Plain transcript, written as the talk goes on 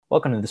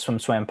Welcome to the Swim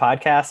Swam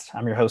podcast.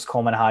 I'm your host,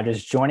 Coleman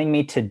Hodges. Joining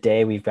me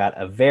today, we've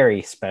got a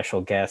very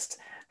special guest,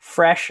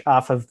 fresh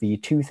off of the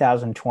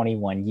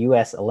 2021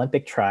 U.S.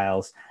 Olympic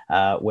trials,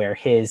 where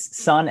his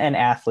son and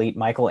athlete,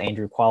 Michael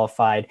Andrew,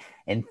 qualified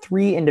in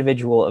 3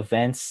 individual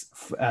events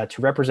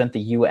to represent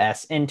the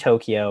U.S. in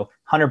Tokyo,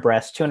 100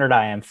 breast, 200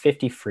 IM,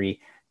 50 free.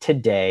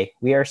 Today,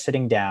 we are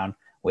sitting down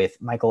with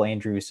Michael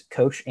Andrew's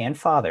coach and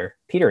father,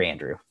 Peter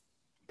Andrew.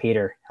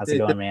 Peter, how's it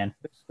going, man?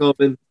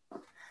 Coleman.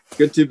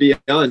 Good to be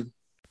on.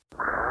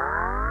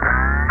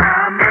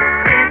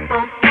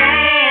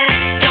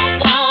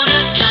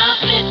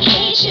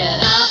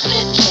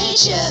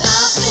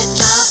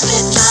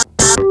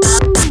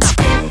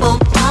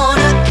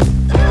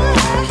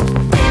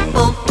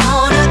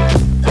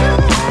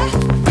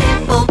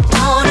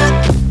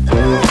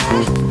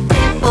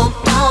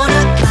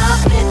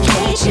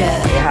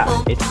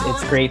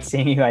 It's great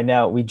seeing you. I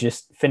know we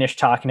just finished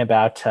talking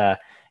about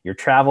your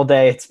travel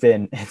day. It's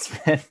been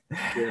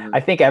Yeah. I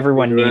think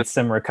everyone needs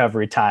some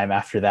recovery time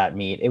after that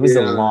meet. It was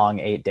a long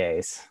 8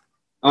 days.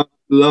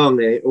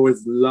 Long, it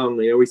was long.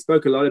 We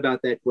spoke a lot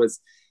about that. Was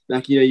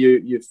like,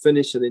 you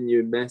finish and then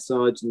you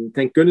massage, and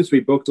thank goodness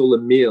we booked all the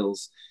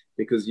meals,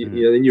 because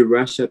then you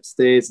rush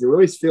upstairs and you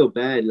always feel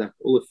bad, like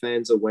all the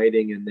fans are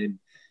waiting, and then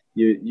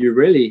you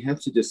really have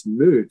to just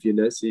move,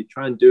 so you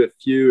try and do a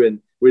few, and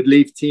we'd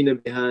leave Tina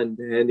behind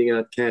handing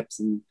out caps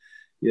and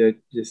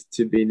just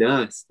to be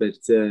nice, but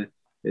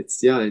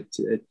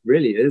it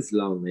really is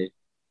long, man.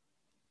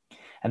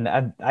 And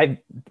I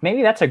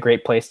maybe that's a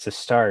great place to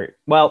start.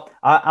 Well,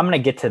 I'm going to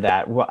get to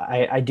that.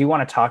 I do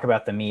want to talk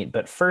about the meet,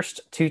 but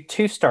first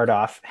to start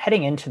off,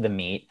 heading into the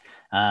meet,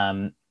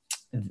 the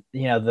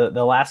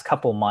last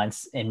couple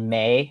months in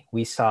May,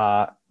 we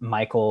saw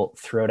Michael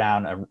throw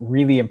down a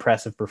really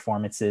impressive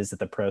performances at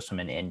the Pro Swim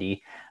in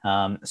Indy.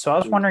 So I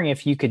was wondering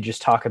if you could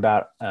just talk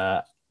about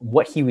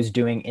what he was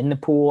doing in the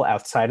pool,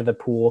 outside of the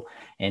pool,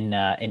 in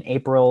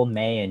April,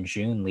 May, and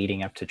June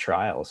leading up to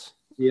trials.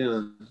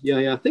 Yeah.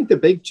 I think the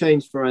big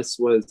change for us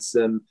was,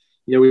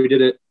 we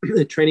did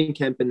a training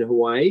camp in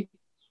Hawaii,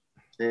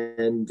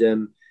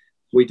 and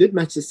we did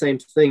much the same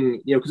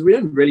thing, because we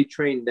didn't really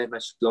train that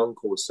much long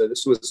course. So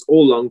this was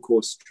all long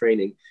course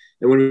training.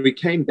 And when we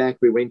came back,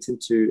 we went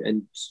into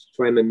and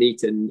swam a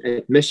meet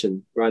at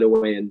Mission right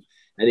away. And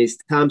his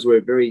times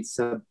were very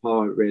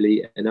subpar,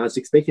 really. And I was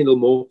expecting a little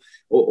more,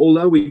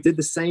 although we did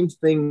the same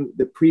thing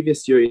the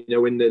previous year,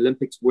 when the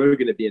Olympics were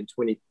going to be in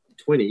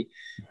 2020.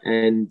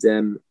 And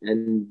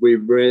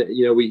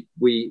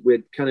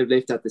we kind of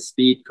left out the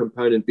speed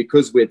component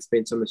because we had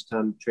spent so much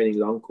time training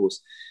long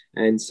course.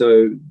 And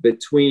so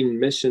between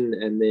Mission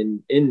and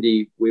then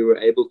Indy, we were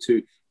able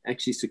to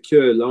actually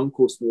secure long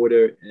course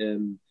water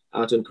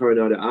out on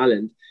Coronado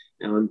Island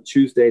on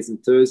Tuesdays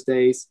and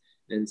Thursdays.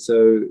 And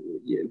so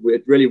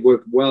it really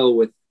worked well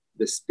with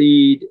the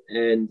speed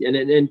and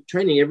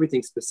training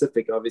everything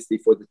specific, obviously,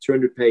 for the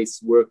 200 pace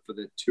work for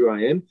the 2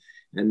 IM,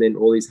 and then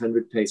all these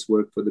 100 pace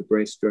work for the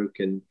breaststroke,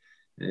 and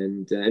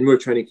we're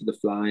training for the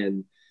fly,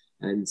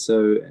 and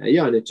so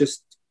and it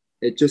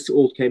just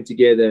all came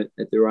together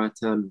at the right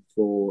time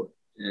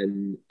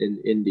in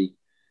Indy.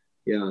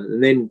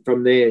 And then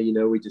from there,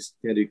 we just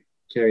had to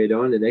carry it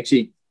on and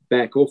actually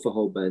back off a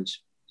whole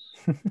bunch.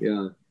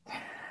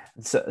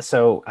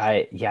 So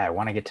I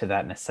want to get to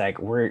that in a sec.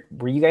 Were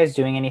you guys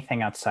doing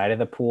anything outside of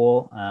the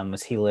pool?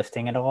 Was he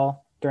lifting at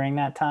all during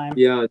that time?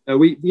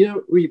 We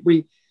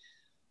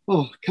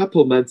a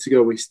couple of months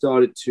ago we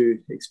started to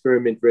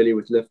experiment really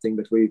with lifting,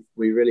 but we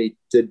really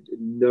did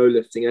no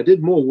lifting. I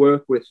did more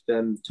work with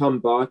Tom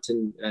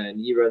Barton, and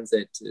he runs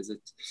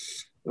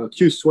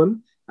Q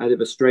Swim out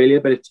of Australia.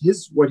 But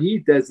what he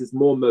does is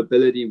more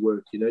mobility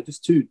work,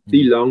 just to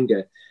be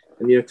longer.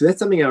 And, because that's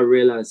something I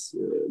realize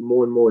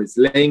more and more is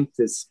length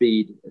is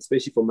speed,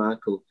 especially for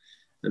Michael.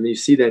 I mean, you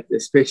see that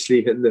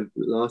especially in the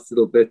last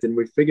little bit, and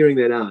we're figuring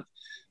that out,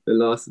 the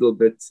last little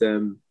bit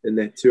in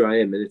that 2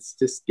 IM, and it's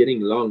just getting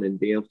long and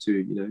being able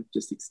to,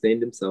 just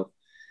extend himself.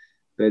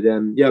 But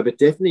but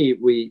definitely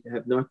we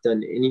have not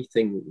done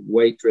anything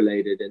weight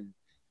related. And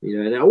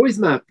always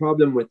my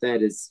problem with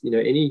that is,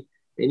 any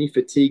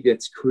fatigue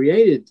that's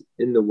created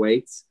in the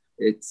weights,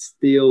 it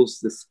steals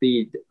the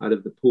speed out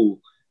of the pool.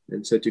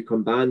 And so to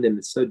combine them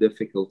is so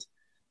difficult.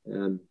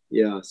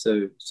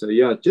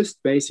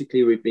 Just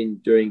basically we've been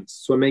doing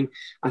swimming.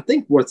 I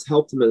think what's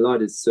helped him a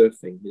lot is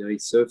surfing. He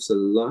surfs a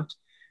lot,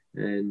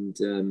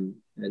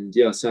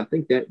 so I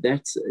think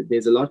that's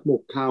there's a lot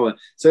more power.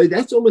 So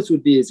that's almost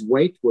would be his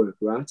weight work,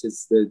 right?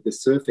 Is the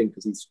surfing,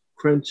 because he's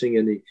crunching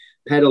and he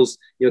paddles.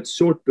 It's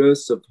short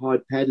bursts of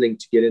hard paddling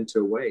to get into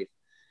a wave.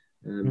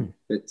 But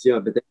that's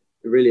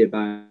really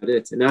about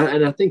it. And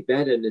I think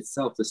that in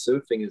itself, the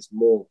surfing is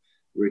more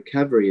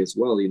recovery as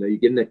well. You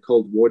get in that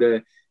cold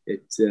water,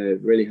 it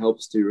really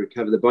helps to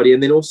recover the body,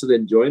 and then also the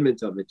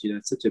enjoyment of it.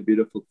 It's such a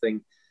beautiful thing.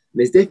 And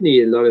there's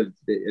definitely a lot of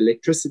the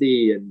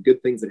electricity and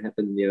good things that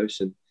happen in the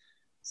ocean.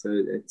 So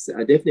it's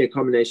definitely a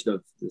combination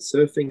of the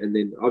surfing, and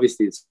then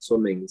obviously it's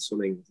swimming. That's what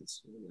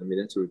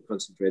we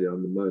concentrated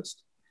on the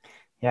most.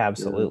 Yeah,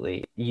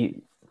 absolutely.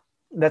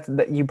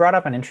 You brought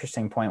up an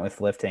interesting point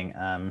with lifting.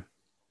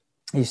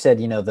 You said,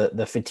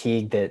 the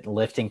fatigue that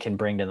lifting can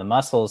bring to the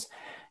muscles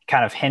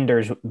kind of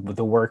hinders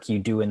the work you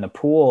do in the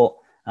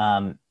pool.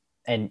 And,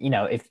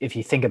 if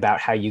you think about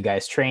how you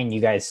guys train,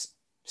 you guys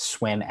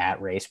swim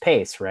at race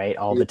pace, right?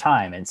 All the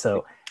time. And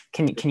so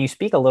can you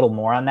speak a little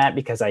more on that?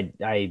 Because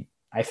I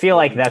feel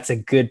like that's a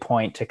good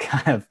point to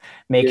kind of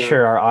make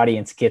sure our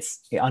audience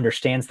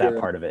understands that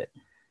part of it.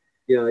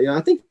 Yeah.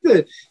 I think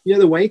the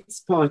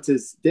weights part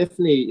is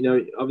definitely,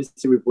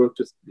 obviously we've worked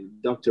with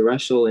Dr.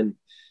 Russell and,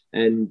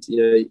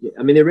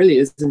 there really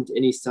isn't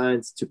any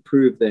science to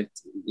prove that,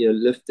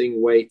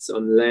 lifting weights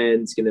on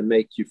land is going to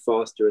make you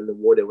faster in the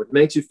water. What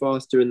makes you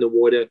faster in the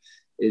water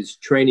is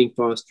training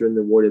faster in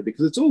the water,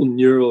 because it's all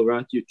neural,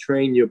 right? You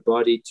train your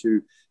body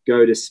to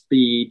go to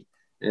speed.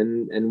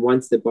 And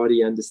once the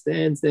body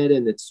understands that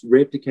and it's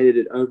replicated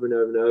it over and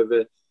over and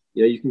over,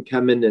 you can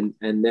come in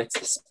and that's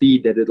the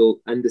speed that it'll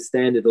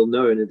understand, it'll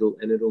know, and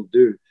it'll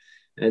do.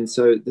 And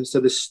so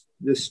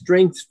the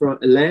strength from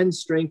a land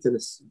strength and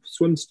a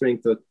swim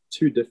strength are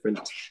two different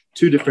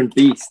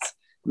beasts.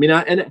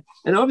 And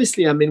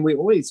obviously, we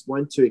always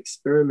want to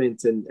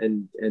experiment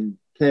and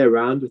play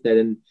around with that.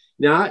 And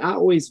I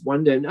always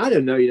wonder, and I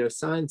don't know,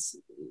 science,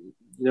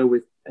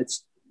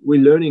 we're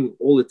learning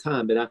all the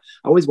time, but I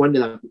always wonder,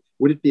 like,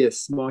 would it be a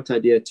smart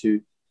idea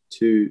to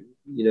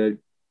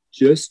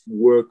just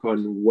work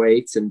on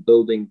weights and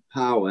building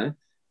power,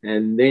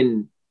 and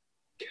then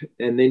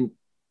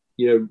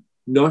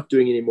not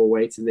doing any more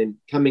weights, and then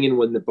coming in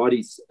when the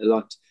body's a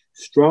lot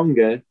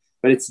stronger,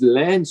 but it's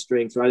land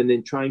strength, right? And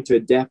then trying to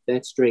adapt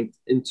that strength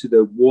into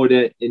the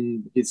water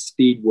in his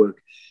speed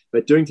work.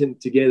 But doing them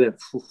together,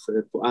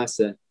 for us,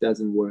 it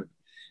doesn't work.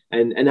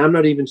 And I'm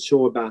not even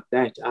sure about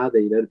that either.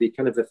 It'd be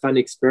kind of a fun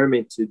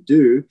experiment to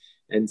do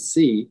and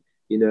see.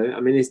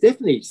 There's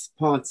definitely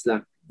parts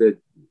like for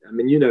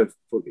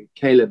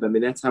Caleb,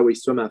 that's how we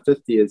swim our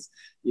 50 is,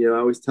 I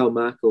always tell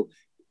Michael,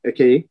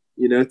 okay,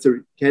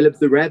 Caleb's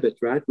the rabbit,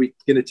 right? We're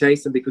going to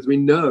chase him because we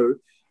know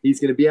he's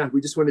going to be out.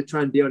 We just want to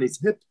try and be on his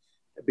hip,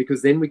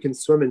 because then we can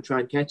swim and try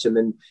and catch him.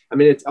 And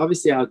it's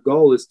obviously our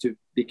goal is to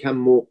become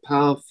more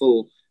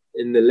powerful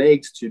in the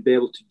legs, to be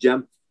able to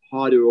jump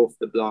harder off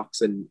the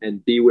blocks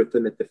and be with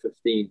them at the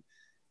 15.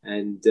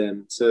 And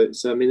so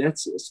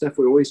that's stuff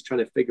we're always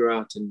trying to figure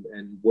out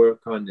and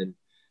work on. And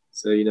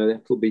so,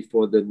 that will be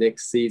for the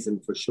next season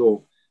for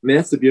sure.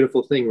 That's the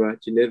beautiful thing, right?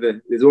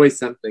 There's always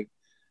something.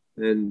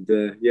 And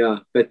for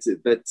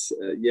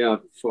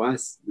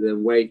us, the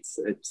weights,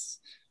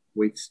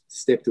 we've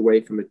stepped away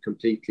from it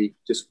completely,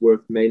 just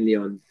worked mainly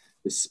on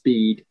the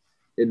speed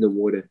in the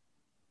water.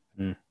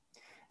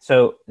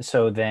 So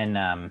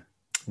then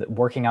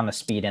working on the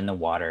speed in the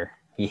water,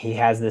 he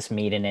has this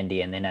meet in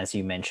Indy, and then, as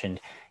you mentioned,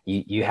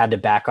 you had to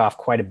back off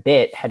quite a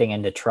bit heading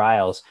into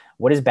trials.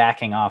 What does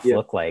backing off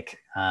look like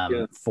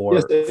for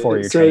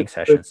your training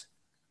sessions?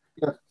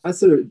 I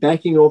sort of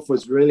backing off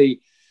was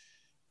really,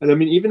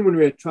 and even when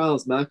we were at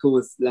trials, Michael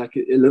was like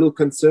a little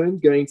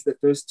concerned going to the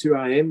first 2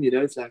 IM.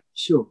 It's like,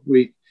 sure,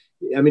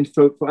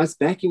 for us,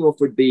 backing off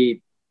would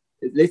be,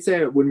 let's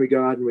say when we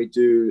go out and we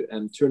do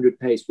 200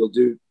 pace, we'll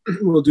do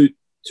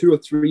 2 or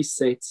 3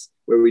 sets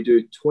where we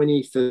do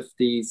 20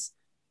 50s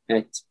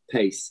at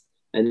pace,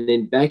 and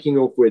then backing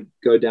off would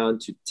go down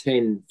to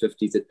 10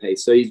 50s at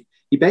pace. So he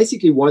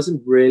basically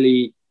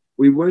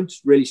we weren't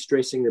really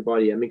stressing the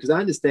body. Because I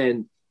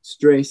understand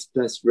stress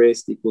plus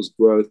rest equals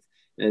growth.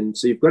 And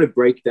so you've got to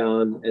break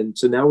down. And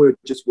so now we're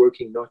just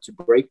working not to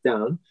break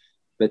down,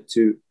 but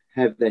to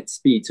have that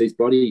speed. So his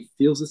body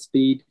feels the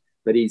speed,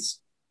 but he's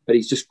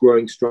just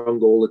growing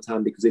stronger all the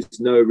time because there's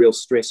no real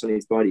stress on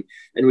his body.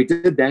 And we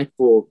did that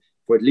for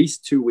at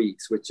least 2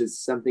 weeks, which is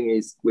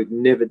something we've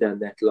never done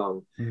that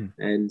long.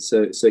 And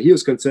so he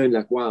was concerned,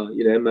 like, wow,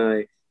 am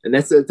I? And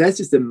that's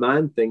just a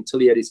mind thing till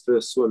he had his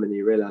first swim and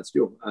he realized,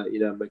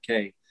 I'm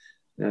okay.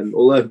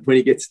 Although when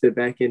he gets to the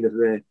back end of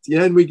that,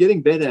 and we're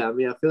getting better. I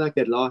feel like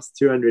that last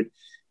 200,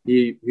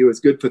 he was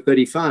good for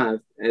 35,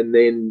 and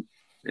then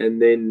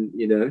and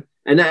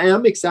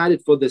I'm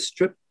excited for this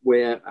trip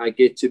where I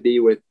get to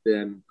be with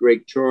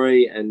Greg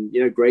Troy and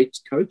great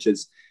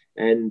coaches,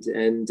 and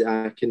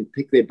I can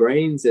pick their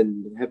brains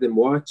and have them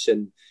watch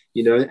and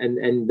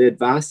and the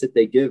advice that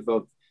they give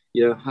of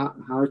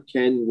how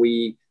can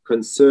we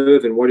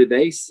conserve and what do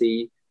they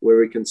see where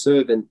we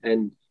conserve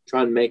and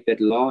try and make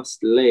that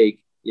last leg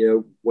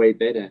way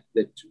better,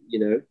 that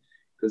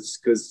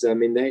because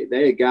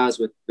they are guys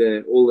with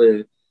all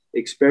the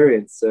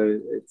experience, so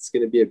it's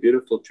going to be a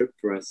beautiful trip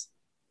for us.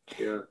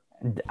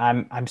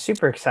 I'm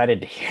super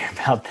excited to hear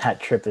about that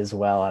trip as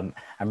well.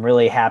 I'm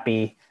really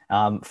happy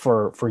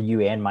for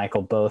you and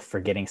Michael both for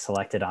getting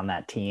selected on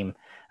that team.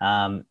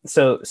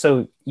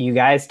 So you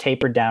guys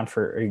tapered down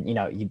for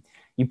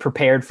you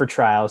prepared for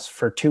trials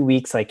for 2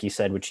 weeks, like you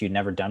said, which you'd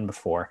never done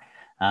before,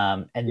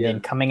 and then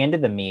coming into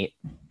the meet.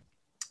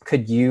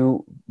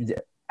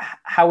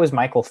 How was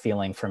Michael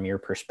feeling from your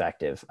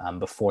perspective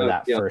before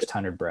that first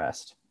 100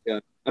 breast?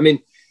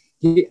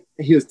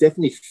 He was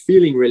definitely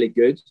feeling really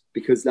good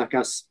because like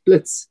our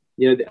splits,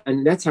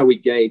 and that's how we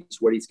gauge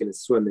what he's going to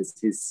swim.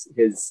 Is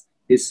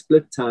his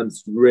split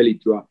times really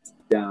dropped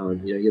down.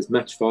 He was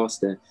much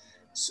faster.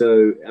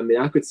 So, I mean,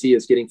 I could see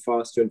us getting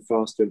faster and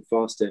faster and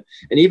faster.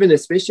 And even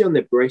especially on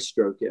the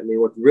breaststroke, I mean,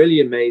 what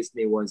really amazed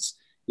me was,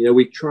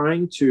 we're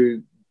trying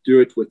to do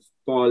it with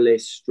far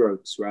less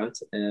strokes, right?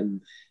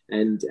 And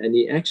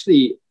he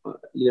actually,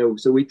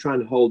 so we try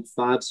and hold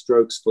 5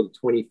 strokes for the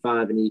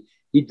 25, and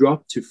he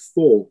dropped to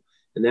 4,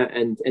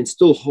 and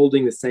still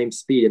holding the same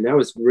speed. And that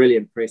was really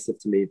impressive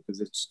to me,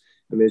 because it's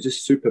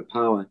just super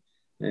power.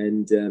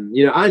 And,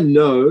 I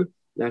know,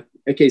 like,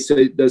 okay,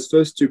 so those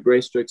first 2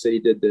 breaststrokes that he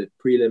did, the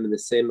prelim and the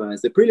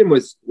semis, the prelim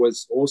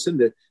was awesome.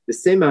 The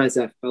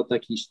semis, I felt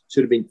like he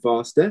should have been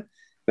faster,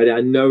 but I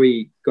know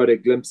he got a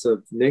glimpse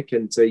of Nick,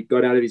 and so he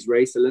got out of his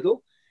race a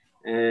little.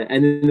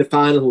 And then the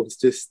final was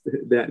just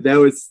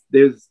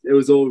it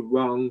was all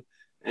wrong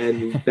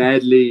and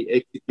badly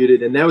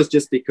executed. And that was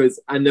just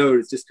because I know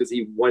it's just because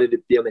he wanted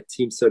to be on the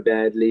team so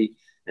badly.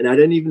 And I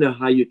don't even know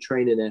how you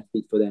train an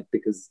athlete for that,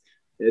 because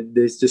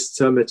there's just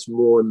so much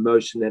more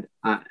emotion that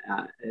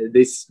and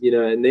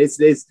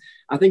there's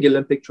I think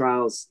Olympic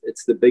trials,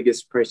 it's the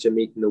biggest pressure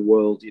meet in the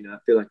world. I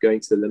feel like going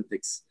to the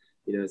Olympics,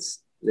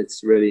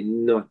 it's really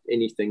not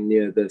anything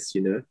near this.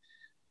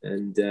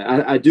 And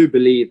I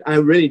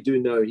really do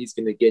know he's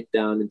going to get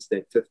down into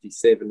that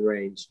 57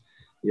 range,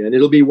 and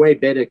it'll be way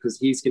better, because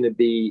he's going to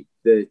be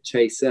the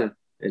chaser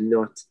and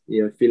not,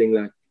 feeling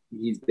like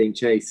he's being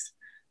chased.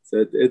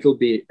 So it'll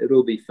be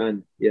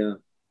fun. Yeah.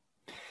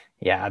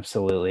 Yeah,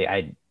 absolutely.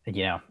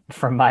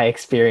 From my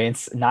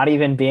experience, not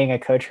even being a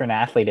coach or an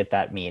athlete at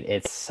that meet,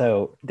 there's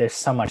so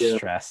much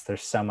stress.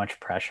 There's so much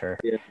pressure.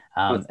 Yeah.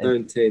 It's so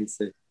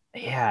intense.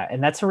 Yeah.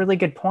 And that's a really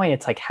good point.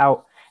 It's like,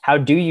 how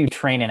do you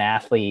train an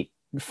athlete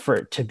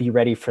to be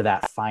ready for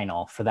that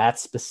final, for that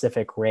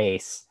specific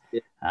race,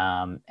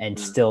 and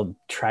still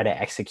try to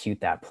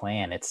execute that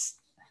plan? It's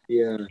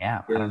I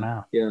don't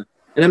know. Yeah.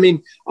 And I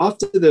mean,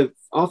 after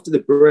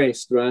the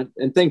breast, right?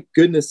 And thank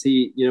goodness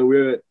we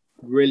were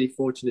really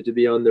fortunate to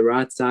be on the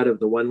right side of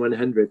the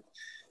 1/100,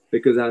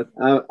 because I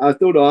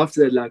thought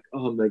after that, like,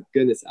 oh my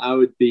goodness, I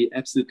would be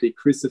absolutely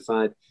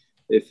crucified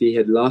if he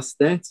had lost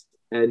that,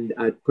 and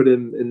I'd put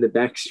him in the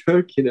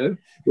backstroke,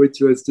 which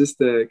was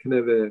just a kind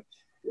of a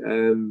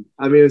it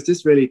was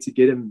just really to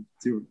get him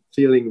to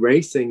feeling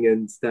racing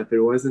and stuff.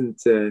 It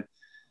wasn't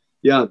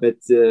but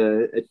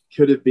it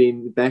could have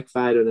been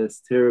backfired on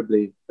us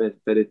terribly, but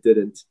it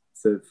didn't.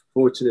 So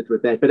fortunate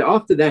with that. But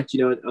after that,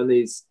 on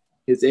his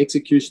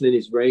execution and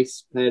his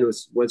race plan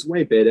was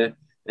way better,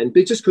 and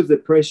just because the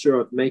pressure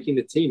of making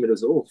the team, it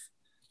was off.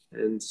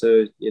 And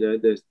so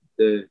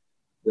the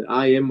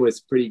IM was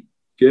pretty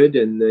good,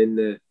 and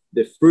then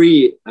the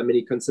free,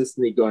 he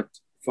consistently got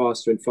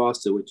faster and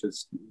faster, which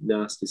was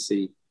nice to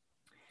see.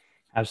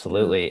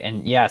 Absolutely.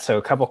 And so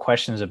a couple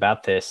questions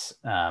about this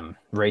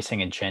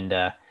racing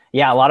agenda.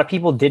 Yeah, a lot of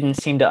people didn't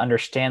seem to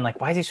understand, like,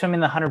 why is he swimming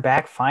the 100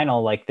 back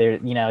final? Like,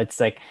 it's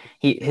like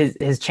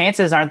his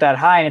chances aren't that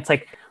high. And it's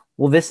like,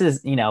 well, this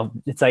is,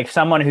 it's like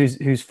someone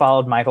who's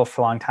followed Michael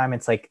for a long time.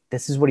 It's like,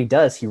 this is what he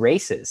does. He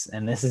races,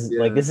 and this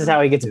is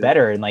how he gets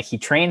better. And like, he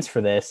trains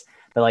for this,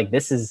 but like,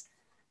 this is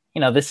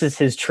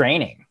his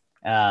training.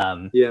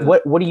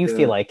 What do you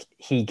feel like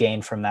he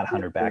gained from that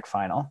 100 back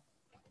final?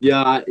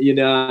 Yeah,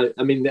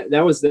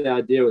 that was the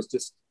idea, was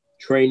just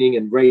training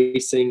and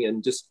racing,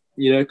 and just,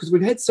 because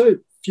we've had so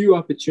few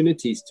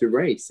opportunities to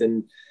race.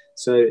 And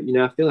so,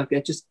 I feel like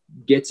that just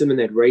gets him in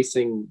that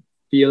racing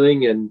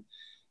feeling. And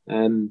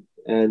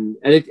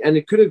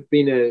it could have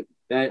been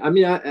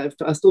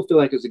I still feel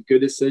like it was a good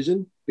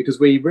decision,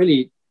 because we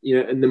really,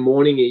 in the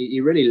morning,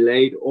 he really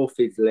laid off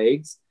his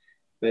legs,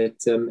 but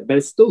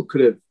it still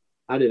could have,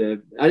 I don't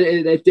know.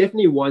 It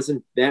definitely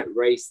wasn't that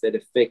race that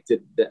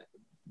affected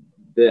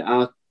the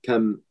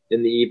outcome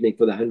in the evening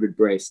for the 100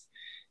 breast.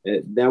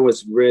 That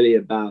was really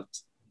about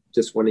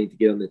just wanting to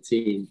get on the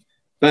team.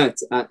 But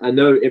I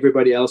know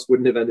everybody else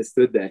wouldn't have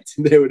understood that.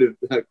 They would have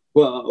like,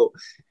 wow,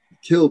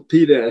 kill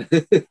Peter.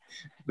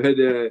 But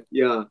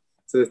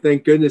so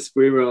thank goodness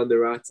we were on the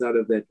right side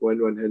of that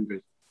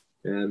 1/100.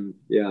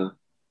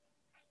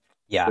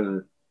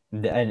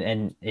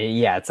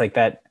 It's like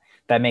that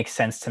makes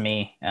sense to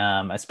me,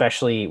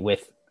 especially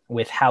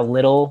with how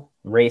little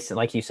race,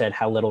 like you said,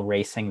 how little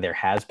racing there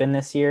has been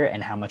this year,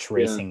 and how much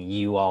racing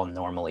you all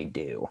normally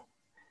do.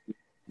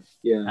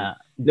 He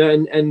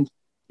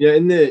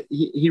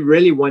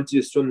really wanted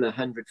to swim the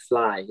 100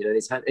 fly.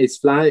 His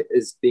fly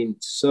has been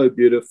so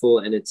beautiful,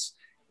 and it's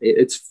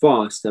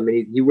fast.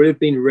 He would have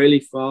been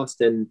really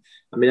fast, and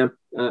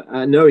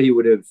I know he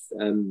would have,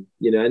 and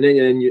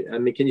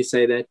can you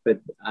say that?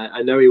 But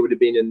I know he would have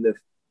been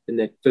in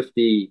that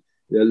 50,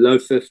 low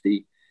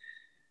 50.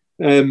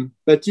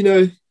 But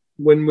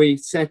when we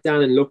sat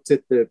down and looked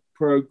at the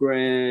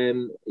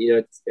program,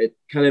 it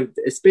kind of,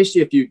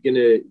 especially if you're going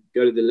to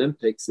go to the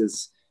Olympics,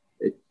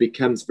 it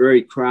becomes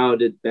very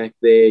crowded back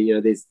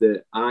there. There's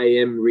the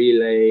IM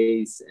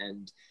relays,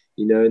 and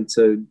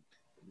so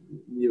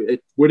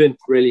it wouldn't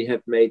really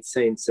have made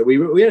sense. So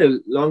we had a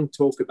long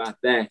talk about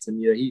that, and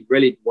he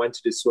really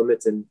wanted to swim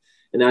it, and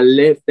and I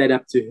left that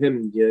up to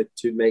him,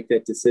 to make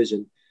that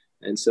decision.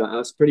 And so I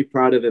was pretty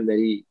proud of him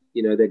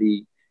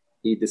that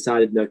he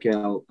decided, okay,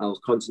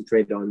 I'll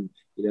concentrate on,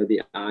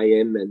 the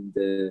IM and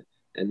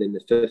then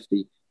the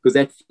 50, because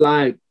that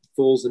fly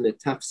falls in a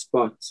tough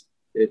spot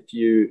if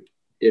you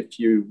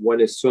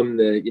want to swim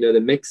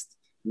the mixed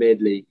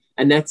medley.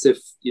 And that's if,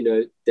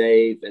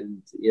 Dave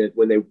and,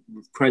 when they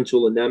crunch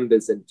all the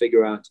numbers and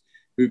figure out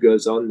who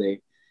goes on there.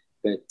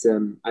 But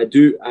I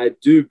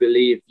do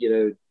believe,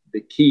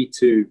 the key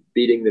to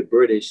beating the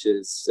British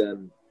is,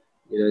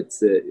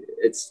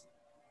 it's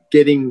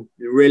getting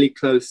really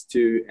close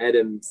to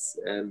Adam's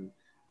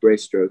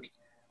breaststroke.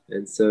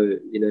 And so,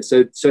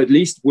 so at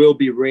least we'll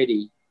be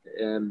ready.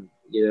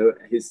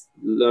 His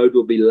load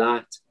will be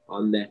light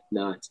on that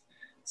night.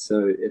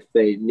 So if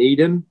they need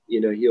him,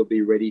 he'll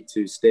be ready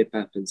to step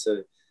up. And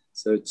so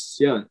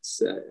it's I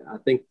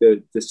think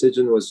the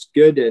decision was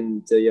good,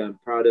 and I'm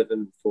proud of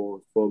him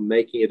for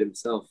making it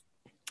himself.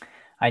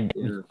 I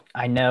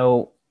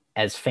know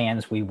as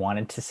fans we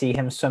wanted to see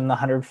him swim the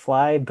 100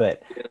 fly,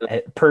 but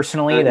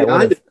personally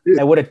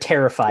that would have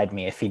terrified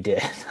me if he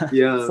did.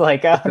 It's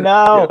like, oh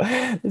no,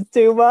 it's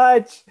too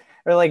much.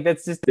 Or like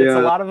it's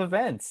a lot of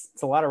events.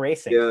 It's a lot of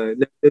racing.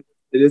 It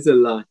is a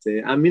lot.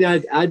 I mean,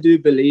 I do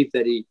believe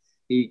that he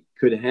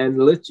could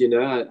handle it.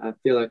 I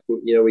feel like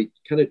we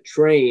kind of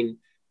train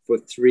for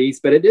threes,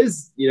 but it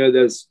is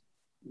those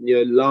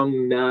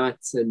long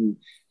nights and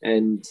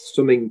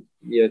swimming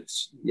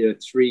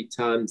 3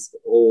 times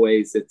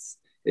always.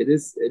 It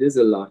is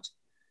a lot.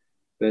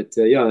 But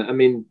I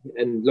mean,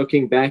 and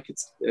looking back,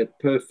 it's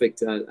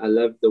perfect. I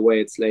love the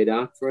way it's laid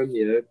out for him.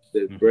 The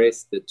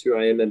breast, the 2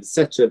 IM, and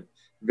such a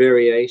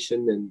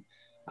variation, and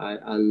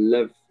I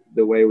love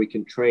the way we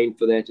can train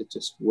for that. It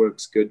just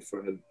works good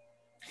for him.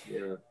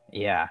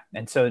 Yeah.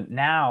 And so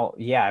now,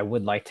 I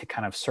would like to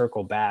kind of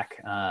circle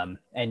back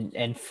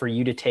and for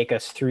you to take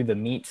us through the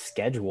meet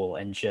schedule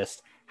and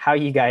just how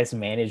you guys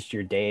managed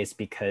your days,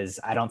 because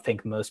I don't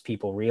think most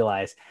people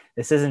realize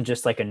this isn't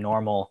just like a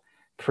normal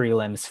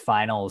prelims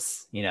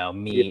finals,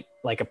 meet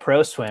like a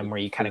pro swim where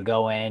you kind of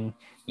go in,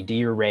 you do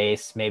your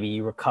race, maybe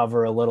you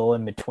recover a little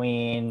in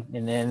between,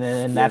 and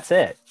then that's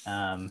it.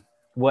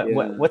 What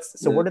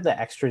are the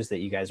extras that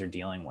you guys are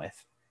dealing with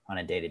on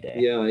a day-to-day?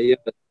 Yeah.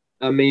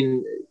 I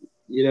mean,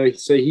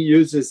 so he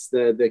uses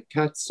the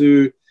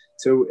Katsu.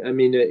 So, I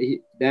mean, he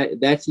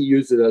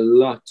uses a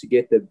lot to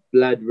get the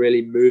blood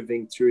really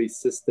moving through his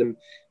system.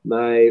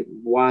 My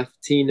wife,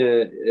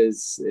 Tina,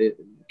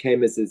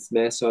 came as his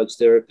massage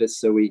therapist.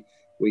 So we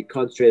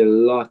concentrate a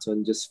lot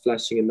on just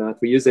flushing him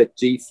out. We use that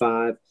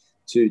G5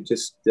 to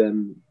just,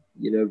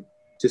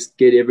 just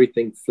get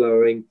everything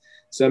flowing.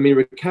 So, I mean,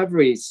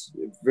 recovery is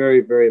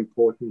very, very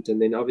important.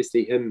 And then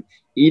obviously him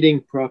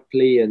eating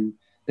properly, and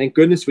thank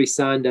goodness we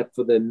signed up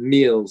for the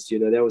meals.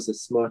 That was the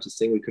smartest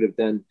thing we could have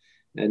done.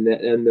 And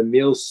the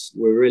meals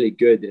were really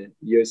good.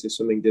 USA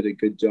Swimming did a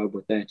good job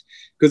with that,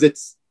 because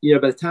it's, by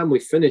the time we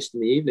finished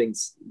in the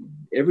evenings,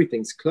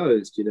 everything's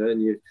closed,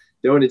 and you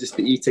don't want to just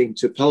be eating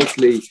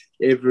Chipotle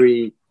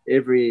every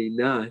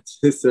night.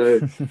 So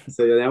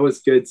that was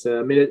good. So,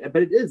 I mean,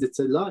 it's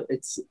a lot.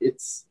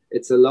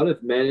 It's a lot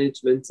of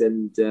management,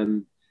 and,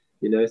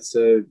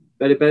 so,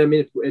 but I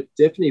mean, it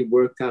definitely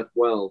worked out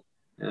well.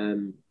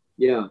 And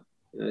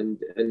the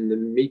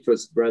meet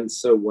was run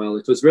so well.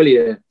 It was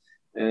really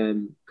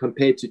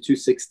compared to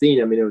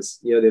 216, I mean, it was,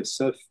 there was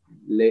so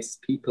less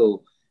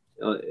people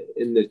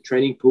in the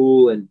training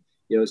pool, and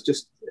it was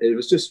just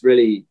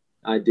really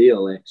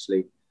ideal,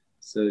 actually.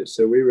 So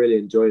we really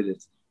enjoyed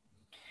it.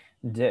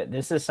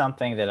 This is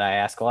something that I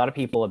ask a lot of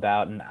people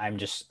about, and I'm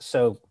just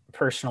so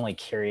personally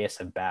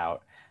curious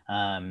about.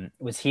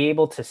 Was he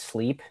able to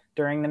sleep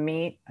during the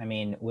meet? I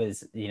mean,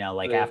 was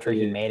after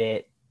he made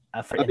it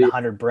in the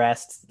 100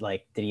 breasts,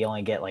 like, did he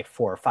only get like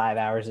 4 or 5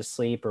 hours of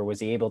sleep, or was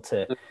he able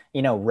to,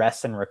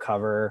 rest and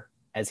recover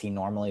as he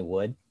normally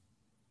would?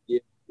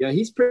 Yeah,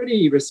 he's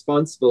pretty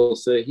responsible.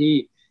 So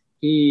he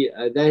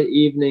that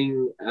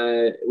evening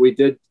we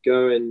did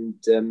go, and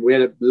we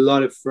had a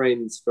lot of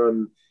friends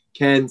from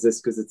Kansas,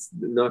 because it's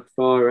not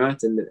far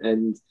out,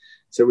 and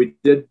so we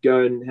did go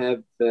and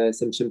have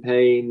some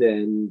champagne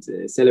and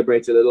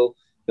celebrate a little,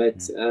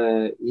 but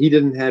he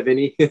didn't have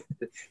any,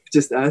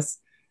 just us.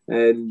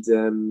 And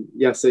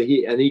so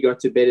he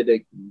got to bed at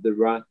the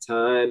right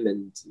time,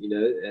 and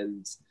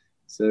and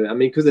so, I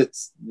mean, because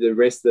it's the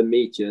rest of the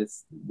meet,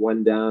 it's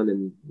one down,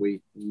 and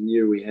we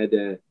knew we had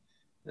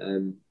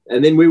and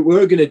then we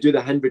were going to do the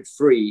 100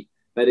 free,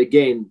 but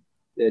again,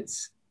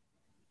 it's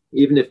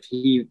even if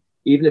he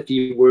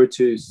were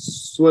to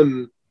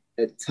swim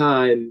a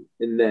time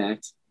in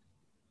that,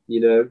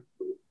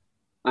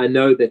 I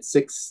know that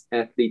 6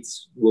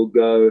 athletes will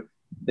go.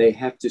 They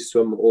have to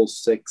swim all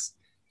 6,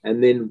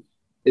 and then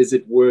is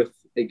it worth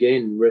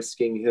again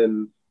risking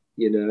him,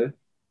 if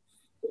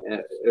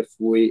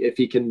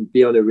he can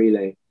be on a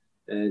relay?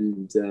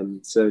 And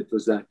so it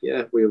was like,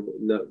 we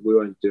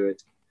won't do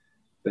it,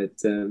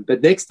 but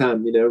next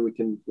time,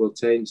 we'll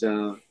change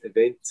our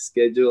event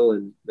schedule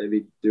and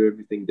maybe do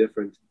everything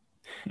different.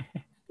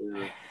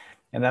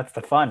 And that's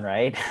the fun,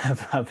 right?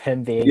 of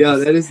him being Yeah,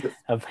 that is the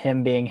of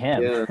him being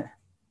him. yeah.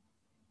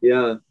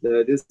 Yeah,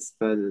 no, it is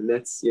fun, and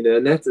that's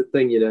and that's the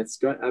thing, it's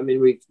great. I mean,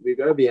 we've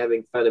got to be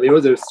having fun. I mean, it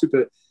was a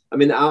super. I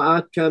mean, our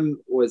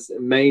outcome was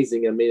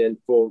amazing. I mean, and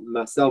for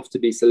myself to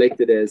be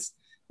selected as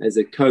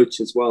a coach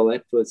as well,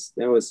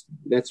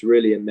 that's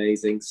really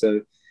amazing.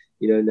 So,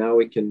 now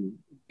we can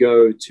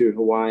go to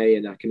Hawaii,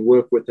 and I can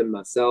work with them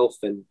myself,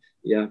 and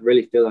I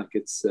really feel like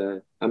it's.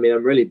 I mean,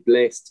 I'm really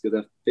blessed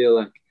because I feel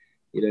like,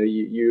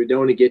 you don't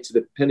want to get to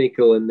the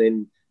pinnacle and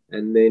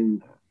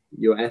then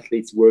your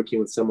athletes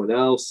working with someone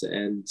else.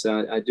 And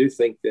so I do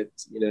think that,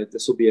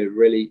 this will be a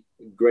really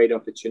great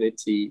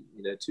opportunity,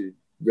 to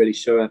really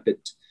show up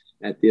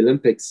at the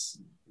Olympics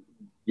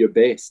your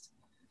best.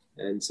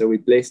 And so we're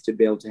blessed to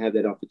be able to have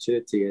that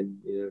opportunity, and,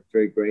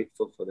 very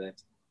grateful for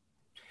that.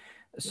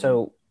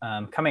 So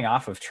coming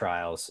off of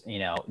trials,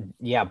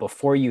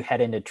 before you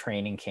head into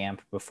training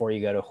camp, before you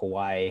go to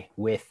Hawaii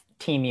with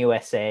Team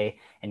USA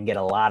and get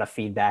a lot of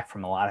feedback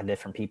from a lot of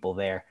different people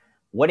there,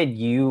 what did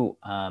you,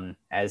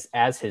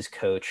 as his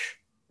coach,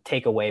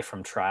 take away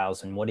from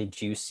trials, and what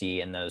did you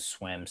see in those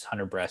swims,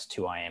 100 breast,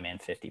 2 IM, and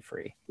 50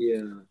 free?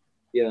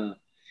 Yeah.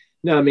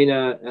 No, I mean,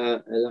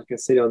 like I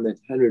said, on that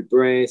 100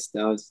 breast,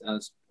 I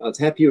was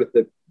happy with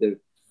the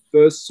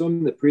first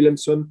swim, the prelim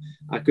swim.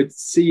 I could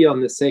see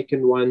on the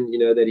second one,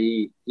 that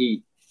he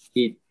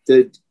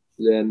did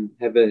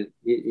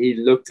he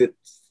looked at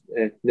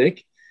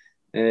Nick,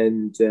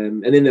 and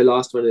then the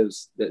last one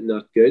was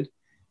not good.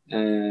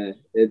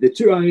 The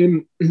 2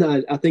 IM,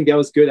 I think that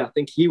was good. I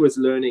think he was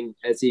learning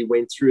as he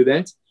went through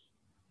that,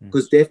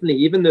 because definitely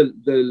even the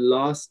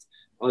last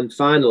on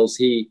finals,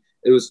 it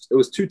was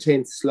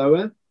 2/10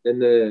 slower than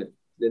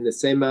the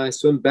semi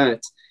swim,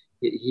 but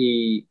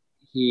he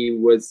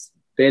was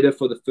better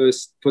for the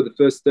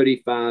first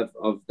 35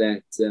 of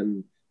that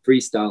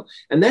freestyle,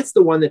 and that's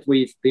the one that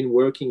we've been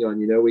working on.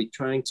 We're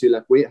trying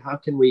to how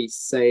can we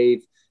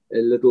save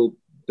a little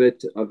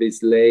bit of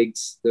his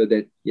legs so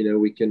that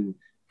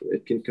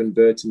it can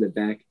convert in the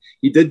back.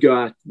 He did go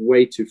out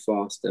way too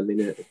fast. I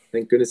mean,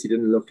 thank goodness he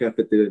didn't look up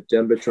at the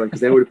Jumbotron,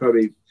 because that would have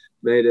probably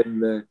made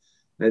him.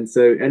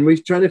 And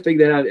we've trying to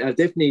figure that out. I've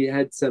definitely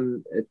had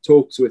some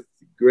talks with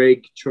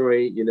Greg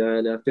Troy,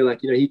 and I feel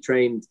like, he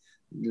trained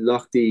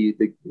Lochte.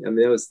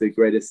 That was the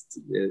greatest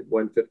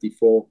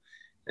 154.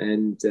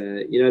 And,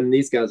 and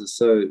these guys are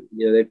so,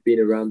 they've been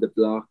around the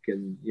block,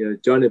 and,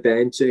 John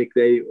Abanchik,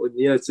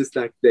 it's just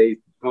like they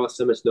pass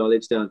so much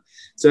knowledge down.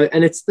 So,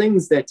 and it's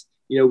things that,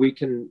 we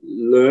can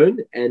learn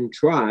and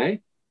try,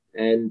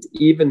 and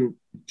even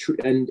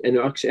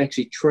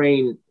actually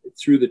train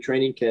through the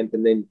training camp,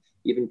 and then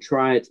even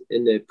try it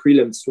in the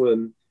prelim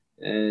swim,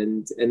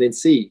 and then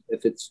see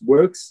if it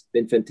works,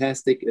 then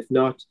fantastic. If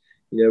not,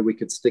 we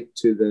could stick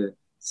to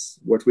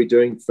what we're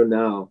doing for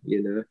now.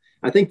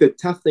 I think the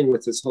tough thing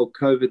with this whole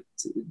COVID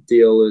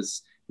deal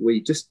is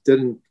we just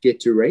didn't get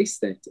to race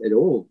that at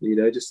all,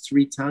 just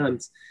 3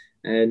 times.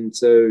 And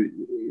so,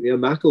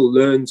 Michael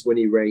learns when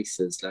he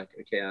races, like,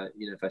 okay,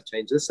 if I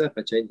change this up,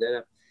 I change that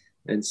up.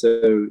 And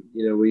so,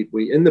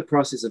 we in the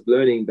process of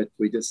learning, but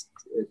we're just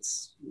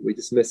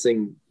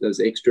missing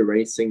those extra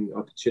racing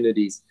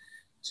opportunities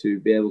to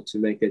be able to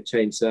make that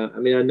change. So, I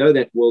mean, I know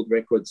that world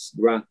record's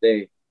right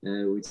there.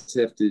 We just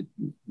have to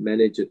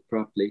manage it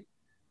properly.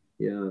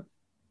 Yeah.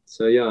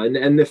 So, yeah.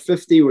 And the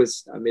 50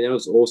 was, I mean, that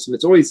was awesome.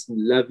 It's always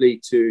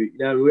lovely to,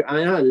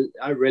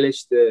 I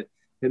relish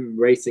him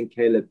racing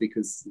Caleb,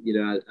 because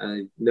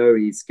I know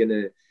he's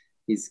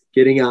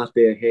getting out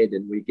there ahead,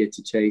 and we get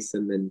to chase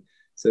him, and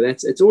so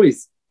it's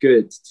always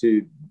good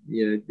to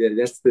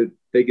that's the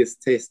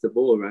biggest test of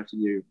all, right?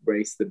 And you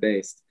race the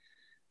best,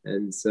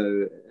 and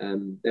so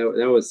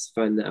that was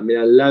fun. I mean,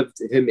 I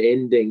loved him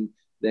ending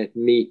that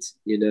meet,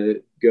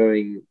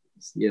 going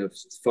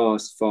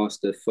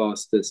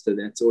fastest, and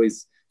that's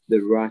always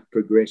the right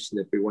progression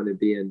that we want to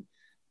be in.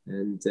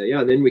 And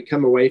and then we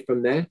come away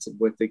from that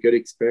with a good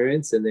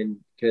experience, and then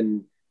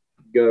can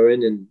go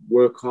in and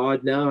work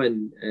hard now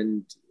and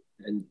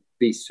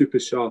be super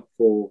sharp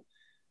for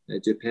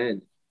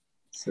Japan.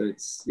 So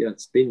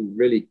it's been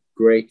really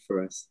great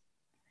for us.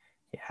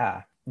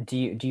 Yeah. Do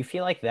you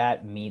feel like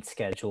that meet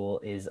schedule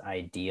is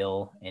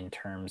ideal in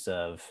terms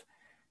of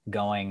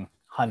going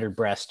 100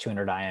 breast,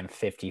 200 IM,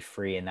 50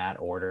 free in that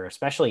order,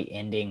 especially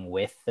ending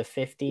with the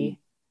 50?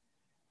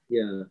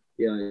 Yeah,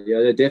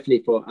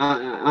 definitely.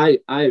 I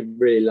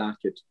really like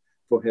it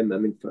for him. I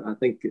mean, I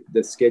think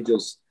the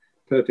schedule's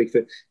perfect.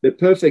 The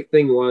perfect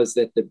thing was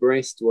that the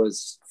breast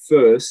was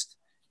first,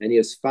 and he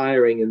was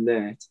firing in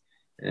that,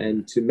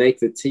 and to make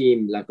the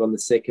team like on the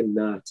second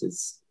night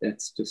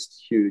that's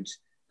just huge,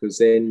 because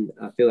then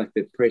I feel like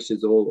the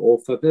pressure's all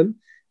off of him,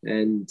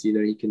 and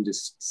he can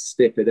just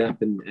step it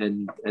up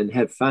and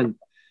have fun.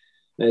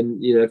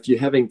 And if you're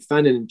having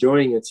fun and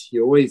enjoying it,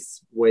 you're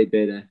always way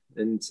better.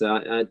 And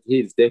so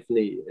he's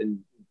definitely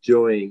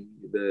enjoying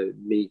the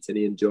meet, and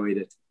he enjoyed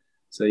it.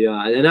 So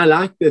yeah, and I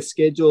like the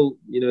schedule,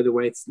 the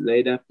way it's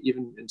laid up,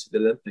 even into the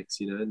Olympics,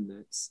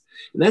 and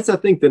that's I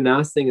think the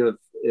nice thing of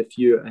if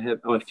you have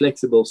a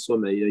flexible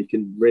swimmer, you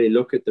can really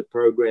look at the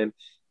program,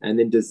 and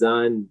then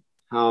design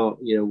how,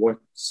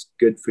 what's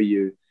good for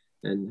you,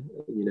 and,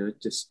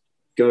 just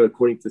go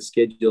according to the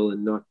schedule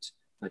and not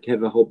like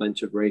have a whole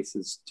bunch of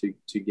races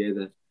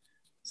together.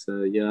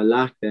 So yeah, I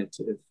like that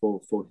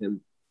for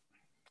him.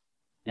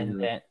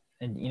 And then,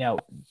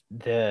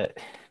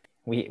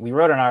 we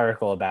wrote an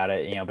article about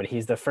it, but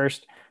he's the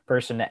first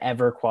person to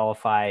ever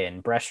qualify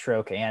in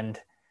breaststroke and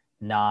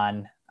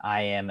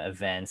non-IM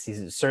events.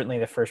 He's certainly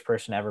the first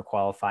person to ever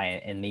qualify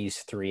in these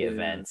three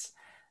events.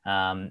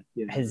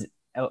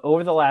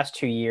 Over the last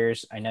 2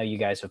 years, I know you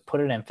guys have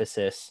put an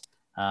emphasis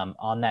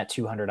on that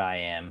 200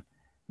 IM,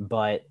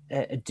 but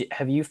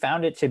have you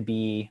found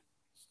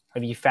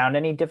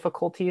any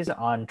difficulties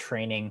on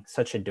training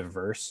such a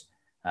diverse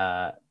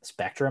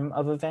spectrum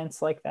of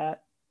events like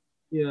that?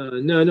 Yeah,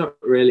 no, not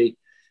really.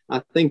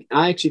 I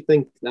actually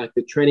think like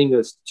the training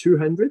those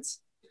 200s,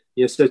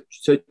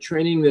 so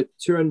training the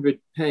 200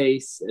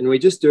 pace, and we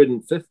just do it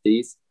in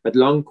 50s, but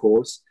long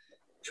course,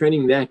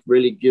 training that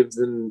really gives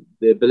them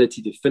the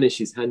ability to finish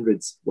his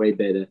hundreds way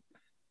better.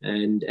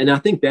 And I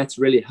think that's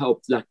really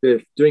helped. Like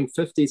doing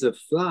 50s of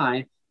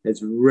fly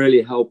has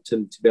really helped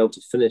him to be able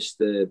to finish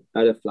the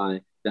butterfly,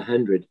 the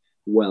 100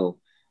 well.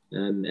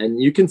 And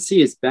you can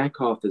see his back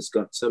half has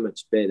got so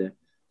much better.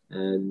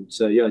 And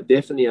so, yeah,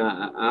 definitely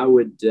I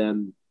would,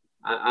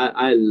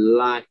 I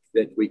like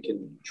that we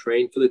can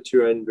train for the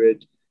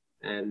 200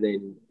 and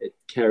then it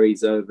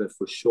carries over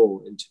for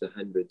sure into the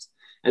hundreds.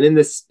 And then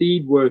the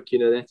speed work,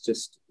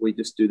 we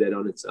just do that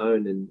on its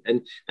own.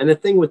 And the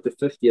thing with the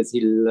 50 is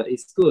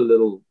he's still a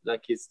little,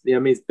 like he's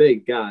a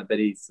big guy, but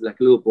he's like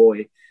a little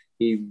boy.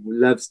 He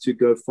loves to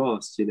go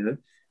fast,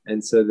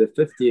 And so the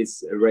 50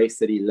 is a race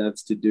that he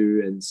loves to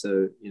do. And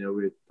so,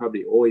 we'd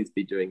probably always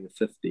be doing the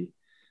 50.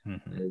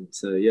 Mm-hmm. And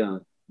so, yeah,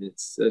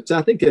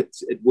 I think it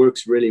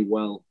works really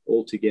well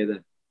all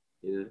together,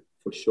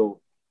 for sure.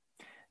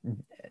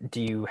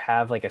 Do you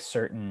have like a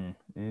certain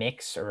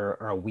mix or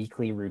a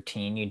weekly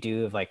routine you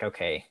do of like,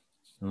 okay,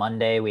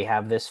 Monday we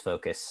have this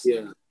focus,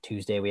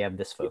 Tuesday we have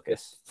this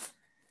focus?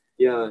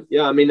 Yeah.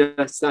 I mean,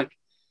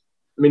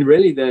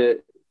 really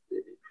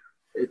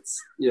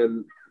it's,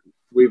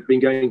 we've been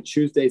going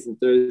Tuesdays and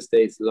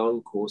Thursdays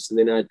long course, and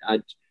then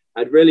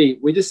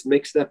we just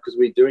mixed up because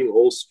we're doing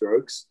all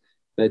strokes,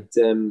 but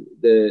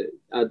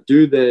I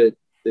do the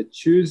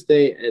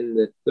Tuesday and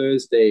the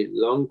Thursday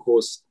long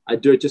course, I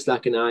do it just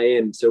like an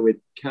IM. So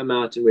we'd come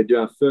out and we'd do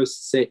our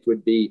first set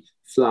would be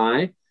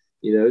fly,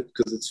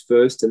 because it's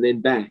first, and then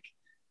back.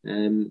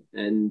 And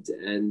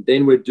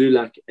then we'd do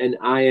like an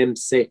IM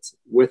set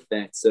with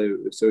that. So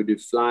we'd do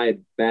fly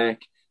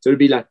back. So it'd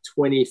be like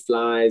 20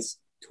 flies,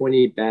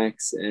 20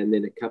 backs, and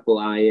then a couple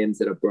IMs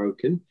that are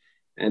broken.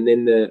 And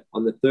then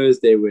on the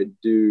Thursday, we'd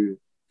do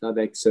fly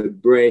back, so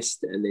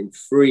breast, and then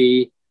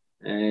free,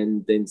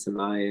 and then some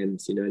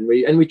IMs, and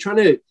we're trying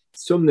to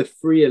swim the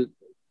free,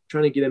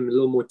 trying to get him a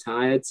little more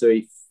tired so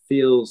he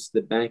feels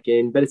the back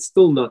end, but it's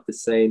still not the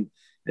same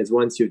as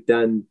once you've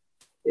done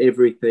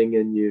everything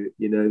and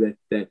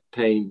that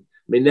pain.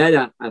 I mean,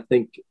 that I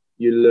think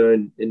you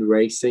learn in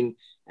racing,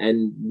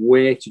 and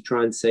where to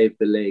try and save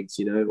the legs,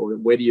 or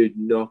where do you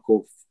knock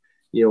off,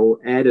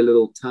 add a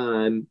little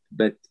time,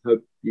 but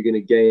hope you're going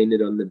to gain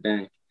it on the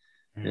back.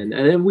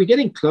 And we're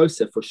getting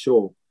closer for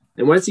sure.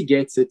 And once he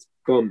gets it,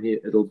 boom,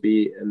 it'll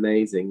be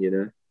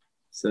amazing,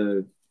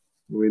 So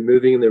we're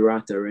moving in the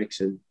right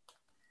direction.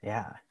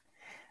 Yeah.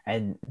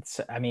 And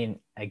so, I mean,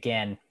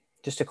 again,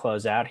 just to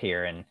close out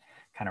here and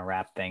kind of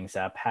wrap things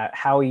up,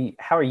 how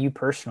are you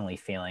personally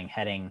feeling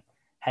heading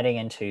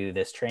into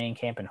this training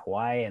camp in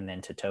Hawaii and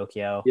then to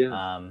Tokyo,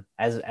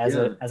 as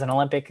an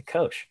Olympic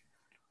coach?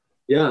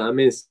 Yeah, I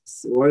mean,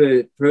 what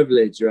a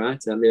privilege,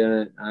 right? I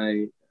mean,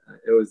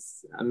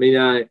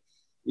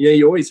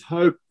 you always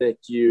hope that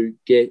you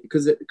get,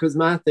 because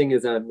my thing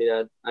is,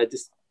 I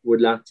just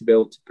would like to be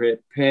able to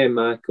prepare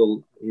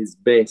Michael his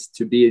best,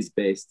 to be his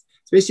best,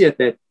 especially at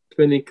that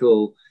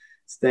pinnacle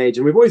stage.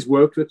 And we've always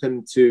worked with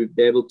him to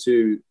be able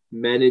to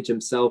manage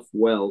himself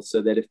well,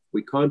 so that if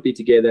we can't be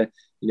together,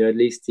 at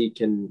least he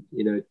can,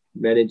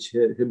 manage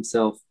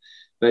himself.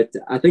 But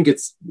I think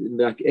it's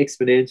like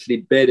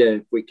exponentially better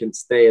if we can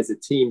stay as a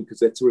team, because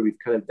that's what we've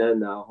kind of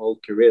done our whole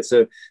career.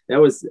 So that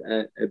was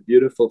a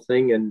beautiful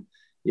thing. And,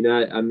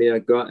 I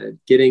got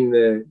getting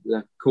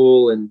the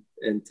call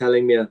and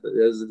telling me, I thought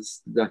it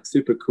was like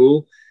super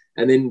cool.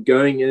 And then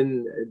going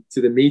in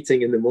to the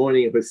meeting in the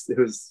morning, it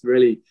was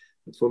really,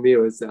 for me, I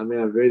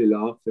really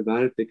laughed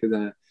about it, because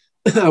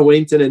I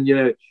went in and,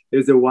 there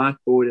was a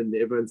whiteboard and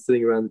everyone's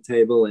sitting around the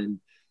table, and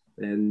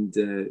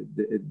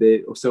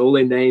so all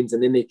their names,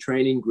 and then their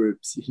training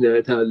groups,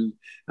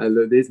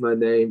 there's my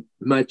name.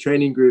 My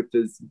training group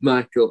is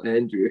Michael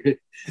Andrew.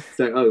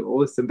 So, oh,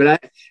 awesome. But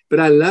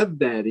I love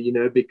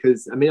that,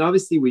 because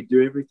obviously we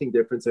do everything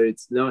different. So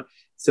it's not,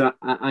 so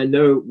I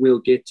know we'll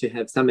get to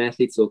have some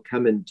athletes will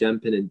come and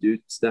jump in and do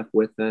stuff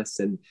with us.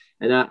 And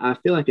I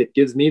feel like it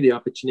gives me the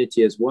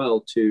opportunity as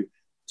well to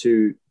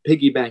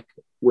piggyback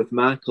with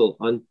Michael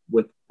on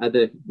with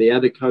the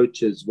other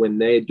coaches when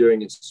they're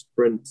doing a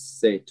sprint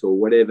set or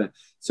whatever.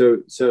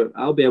 So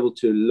I'll be able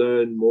to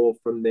learn more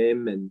from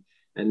them, and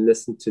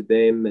listen to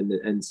them.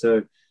 And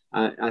so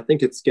I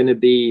think it's going to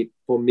be,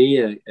 for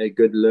me, a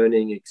good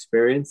learning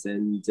experience.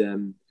 And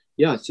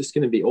yeah, it's just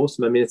going to be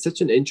awesome. I mean, it's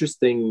such an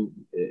interesting,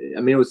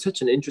 it was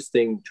such an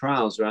interesting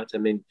trials, right? I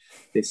mean,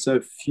 there's so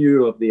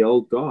few of the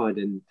old guard,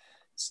 and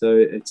so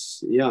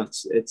it's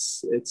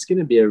going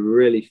to be a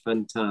really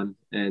fun time.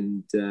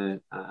 And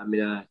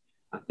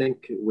I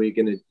think we're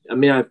going to,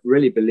 I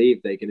really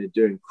believe they're going to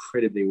do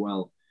incredibly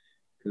well,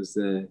 because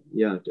I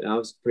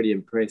was pretty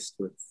impressed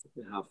with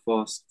how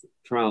fast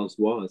trials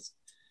was.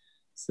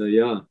 So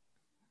yeah.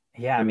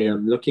 I mean,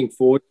 I'm looking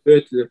forward to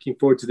it, looking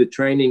forward to the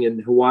training in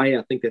Hawaii.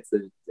 I think that's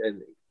a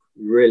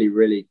really,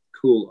 really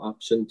cool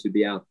option to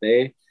be out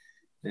there,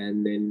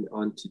 and then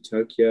on to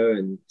Tokyo.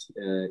 And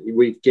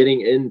we're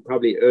getting in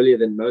probably earlier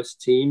than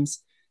most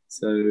teams.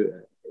 So,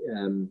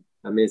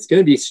 it's going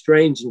to be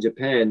strange in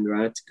Japan,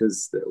 right?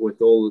 Because with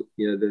all,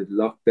 the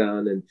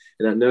lockdown, and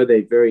I know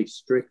they're very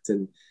strict.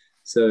 And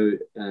so,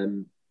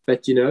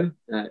 but,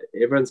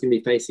 everyone's going to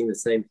be facing the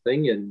same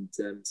thing. And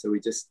so we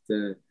just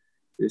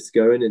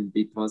go in and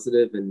be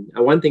positive. And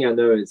one thing I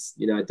know is,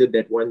 I did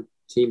that one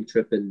team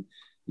trip, and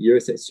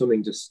USA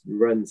Swimming just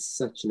runs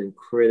such an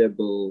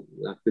incredible,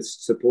 like, the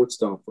support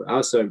staff. I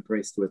was so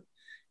impressed with,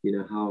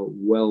 how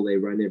well they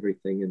run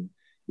everything. And,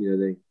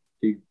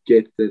 you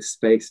get the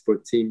space for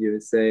Team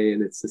USA,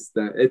 and it's just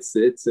that it's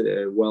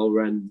a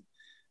well-run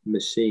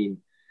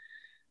machine.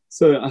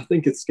 So I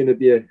think it's going to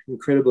be an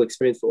incredible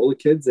experience for all the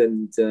kids.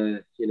 And, I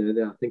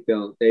think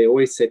they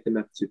always set them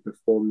up to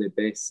perform their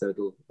best. So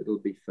it'll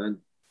be fun.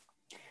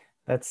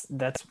 That's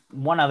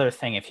one other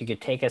thing. If you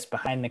could take us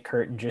behind the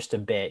curtain just a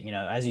bit,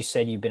 as you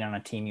said, you've been on a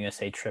Team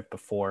USA trip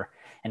before.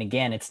 And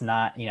again, it's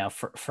not,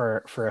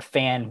 for a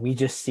fan, we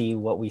just see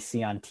what we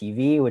see on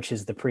TV, which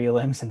is the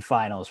prelims and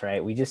finals,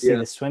 right? We just see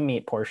the swim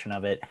meet portion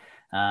of it.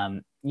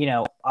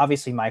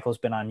 Obviously Michael's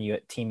been on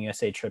Team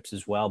USA trips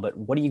as well, but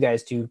what do you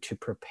guys do to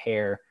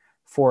prepare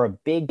for a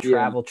big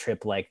travel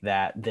trip like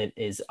that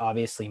is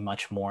obviously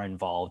much more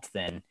involved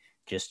than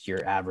just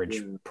your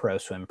average pro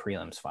swim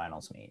prelims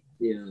finals meet?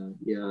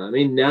 I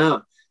mean,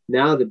 now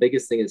the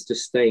biggest thing is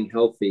just staying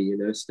healthy,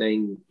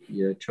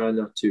 trying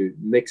not to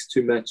mix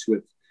too much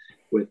with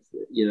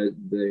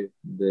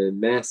the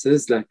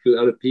masses, like a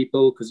lot of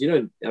people, because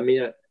you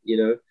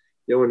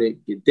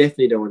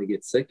definitely don't want to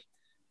get sick.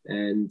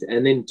 And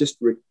then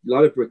just a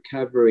lot of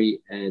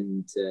recovery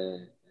and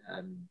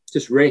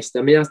just rest.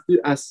 I mean,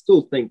 I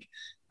still think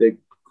the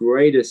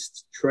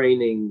greatest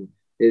training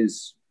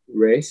is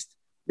rest,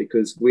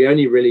 because we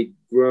only really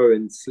grow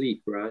in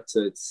sleep, right?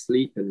 So it's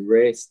sleep and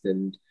rest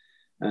and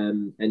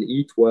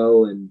eat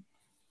well. And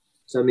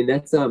so, I mean,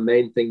 that's our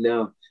main thing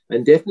now.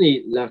 And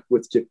definitely, like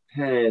with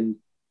Japan,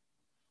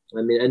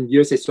 I mean, and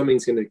USA Swimming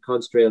is going to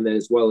concentrate on that,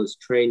 as well as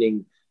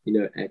training,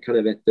 kind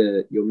of at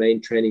your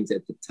main trainings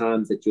at the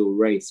times that you'll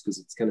race, because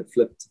it's kind of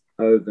flipped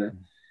over.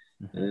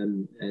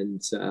 And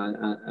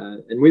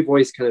we've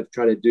always kind of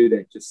tried to do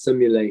that, just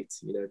simulate,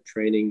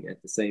 training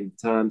at the same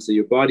time. So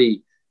your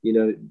body,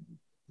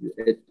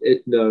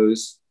 it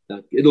knows,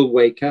 like, it'll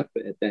wake up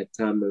at that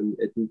time, and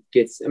it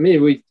gets,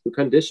 we're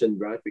conditioned,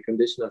 right? We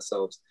condition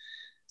ourselves.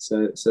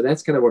 So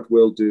that's kind of what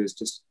we'll do, is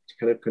just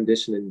kind of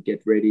condition and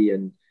get ready.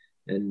 And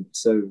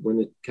so when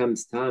it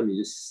comes time,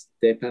 you just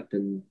step up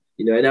and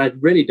I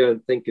really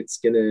don't think it's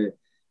going to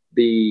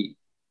be,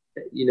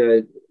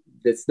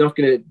 that's not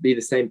going to be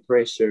the same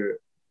pressure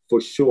for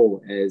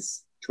sure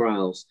as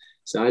trials.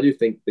 So I do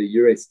think the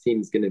US team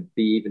is going to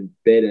be even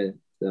better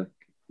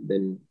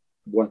than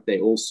what they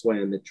all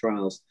swam at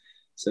trials.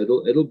 So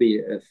it'll be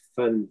a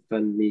fun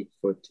meet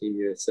for Team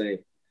USA.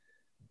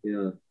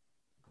 Yeah.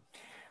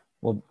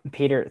 Well,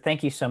 Peter,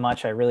 thank you so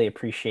much. I really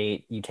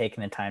appreciate you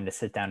taking the time to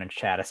sit down and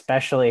chat,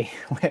 especially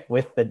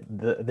with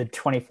the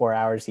 24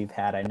 hours you've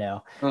had. I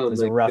know it was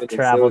a rough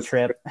travel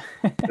trip.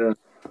 It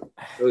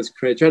was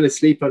crazy. Trying to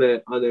sleep on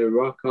a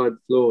rock hard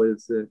floor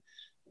is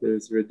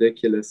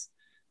ridiculous.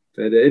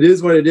 But it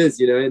is what it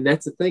is, and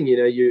that's the thing,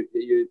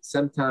 you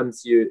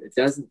sometimes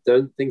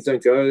things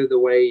don't go the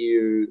way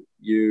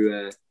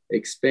you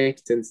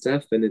expect and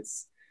stuff, and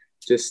it's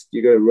just,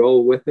 you got to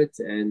roll with it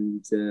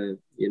and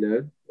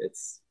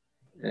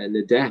and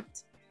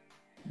adapt,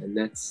 and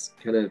that's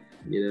kind of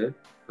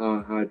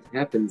how it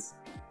happens.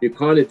 You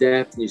can't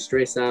adapt and you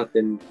stress out,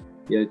 then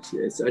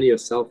it's only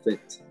yourself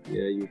that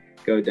you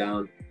go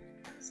down.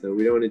 So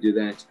we don't want to do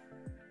that.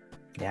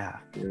 Yeah.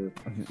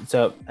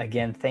 So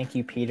again, thank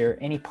you, Peter.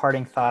 Any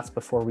parting thoughts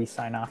before we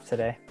sign off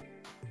today?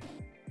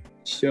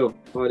 Sure.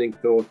 Parting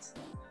thoughts.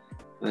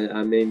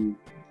 I mean,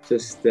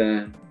 just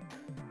that's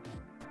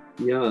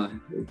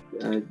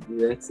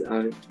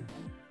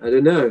I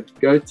don't know.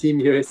 Go Team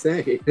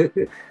USA.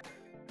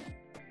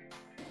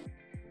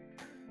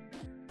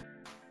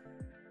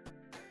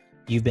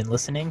 You've been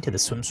listening to the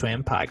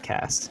SwimSwam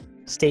podcast.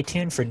 Stay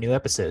tuned for new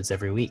episodes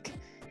every week.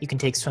 You can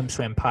take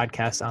SwimSwam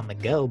podcast on the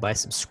go by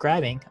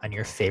subscribing on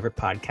your favorite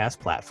podcast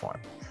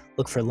platform.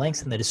 Look for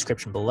links in the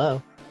description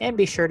below, and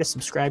be sure to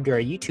subscribe to our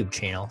YouTube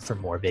channel for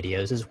more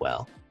videos as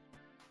well.